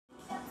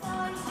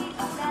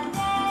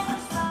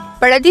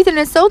Paraditën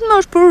e sotme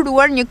është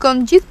përuruar një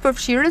kënd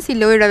gjithëpërfshirës i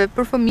lojërave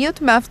për fëmijët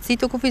me aftësi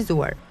të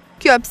kufizuar.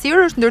 Kjo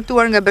hapësirë është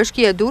ndërtuar nga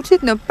Bashkia e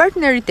Durrësit në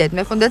partneritet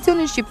me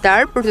Fondacionin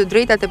Shqiptar për të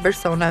drejtat e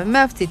personave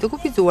me aftësi të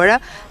kufizuara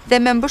dhe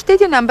me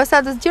mbështetjen e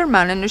ambasadës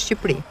gjermane në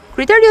Shqipëri.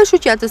 Kryetaria e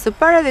shoqatës së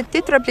parë dhe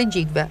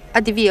tetraplegjikëve,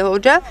 Ativie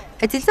Hoxha,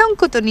 e cilëson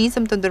këtë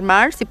nisëm të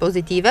ndërmarrë si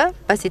pozitive,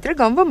 pasi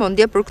tregon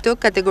vëmendje për këtë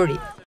kategori.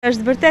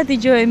 Është vërtet një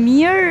gjë e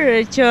mirë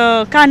që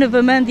ka në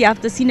vëmendje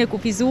aftësinë e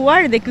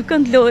kufizuar dhe ky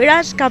kënd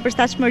lojërash ka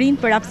përshtatshmërinë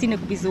për aftësinë e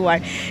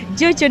kufizuar.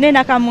 Gjë që ne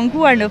na ka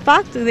munguar në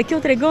fakt dhe kjo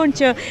tregon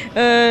që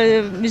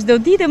çdo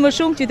ditë më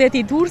shumë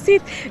qyteti i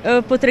Durrësit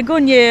po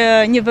tregon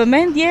një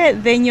vëmendje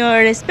dhe një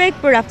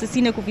respekt për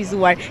aftësinë e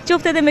kufizuar.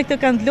 Qoftë edhe me këtë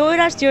kënd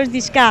lojërash që është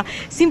diçka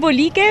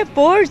simbolike,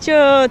 por që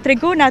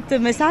tregon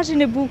atë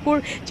mesazhin e bukur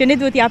që ne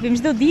duhet japim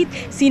çdo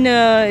ditë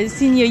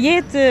si një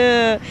jetë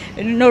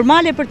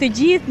normale për të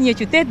gjithë, një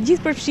qytet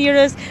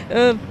gjithëpërfshirës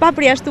pa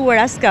përjashtuar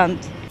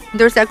askënd.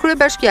 Ndërsa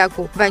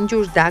kryebashkiaku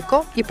Vangjush Dako,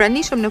 i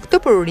pranishëm në këtë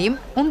përurim,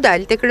 u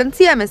ndal tek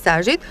rëndësia e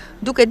mesazhit,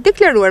 duke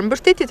deklaruar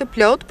mbështetje të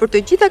plotë për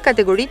të gjitha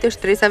kategoritë e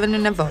shtresave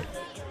në nevojë.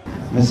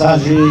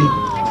 Mesazhi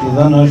i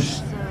dhënë është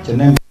që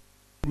ne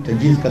të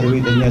gjithë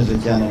kategoritë e njerëzve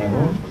që janë në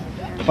nevojë,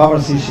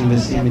 pavarësisht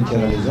investimit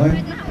që realizojmë,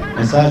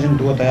 mesazhin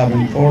duhet ta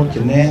japim fort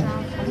që ne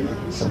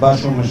së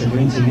bashku me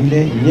shoqërinë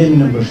civile jemi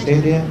në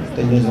mbështetje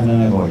të njerëzve në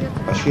nevojë.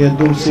 Bashkia e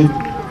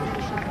Durrësit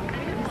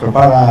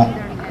përpara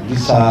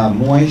disa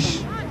muajsh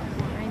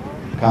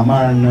ka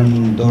marrë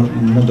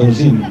në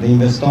dorëzim dhe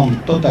investon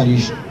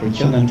totalisht për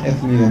qendrën e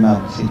fëmijëve me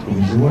aftësi të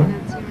kufizuar,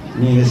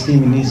 një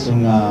investim i nisur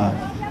nga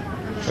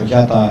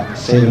shoqata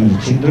Seven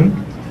Children,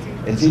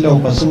 e cila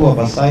u pasua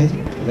pasaj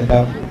dhe ka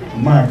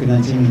marrë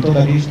financimin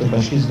totalisht të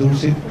Bashkisë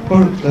Durrësit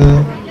për këtë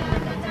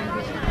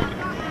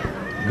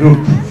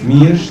grup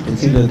fëmijësh të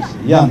cilët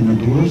janë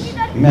në Durrës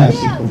me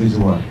aftësi të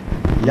kufizuar.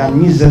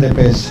 Janë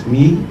 25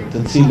 fëmijë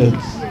të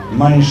cilët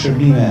marrin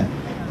shërbime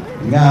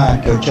nga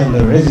kjo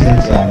qendër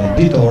rezidenciale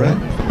ditore,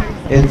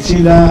 e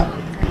cila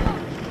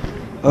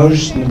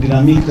është në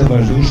dinamikë të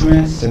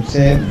vazhdueshme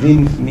sepse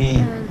vinë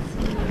fëmijë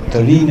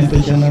të rinj në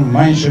këtë qendër,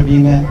 marrin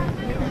shërbime,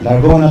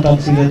 largohen ata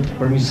të cilët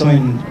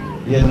përmirësojnë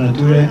jetën e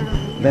tyre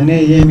dhe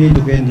ne jemi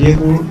duke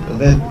ndjekur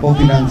dhe po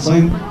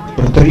financojmë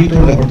për të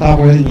rritur dhe për të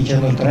hapur edhe një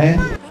qendër të re.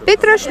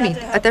 Petra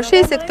Schmidt,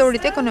 atashe e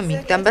sektorit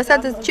ekonomik të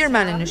ambasadës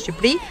gjermane në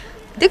Shqipëri,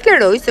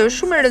 deklaroi se është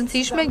shumë e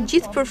rëndësishme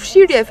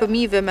gjithëpërfshirja e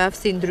fëmijëve me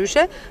aftësi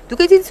ndryshe,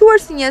 duke cilësuar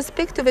si një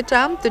aspekt të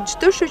veçantë të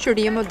çdo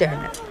shoqërie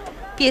moderne.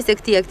 Pjesë e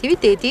këtij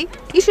aktiviteti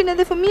ishin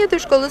edhe fëmijët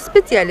e shkollës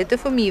speciale të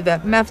fëmijëve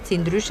me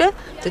aftësi ndryshe,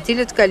 të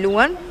cilët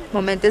kaluan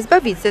momente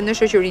zbavitëse në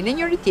shoqërinë e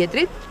njëri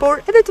tjetrit,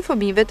 por edhe të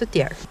fëmijëve të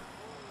tjerë.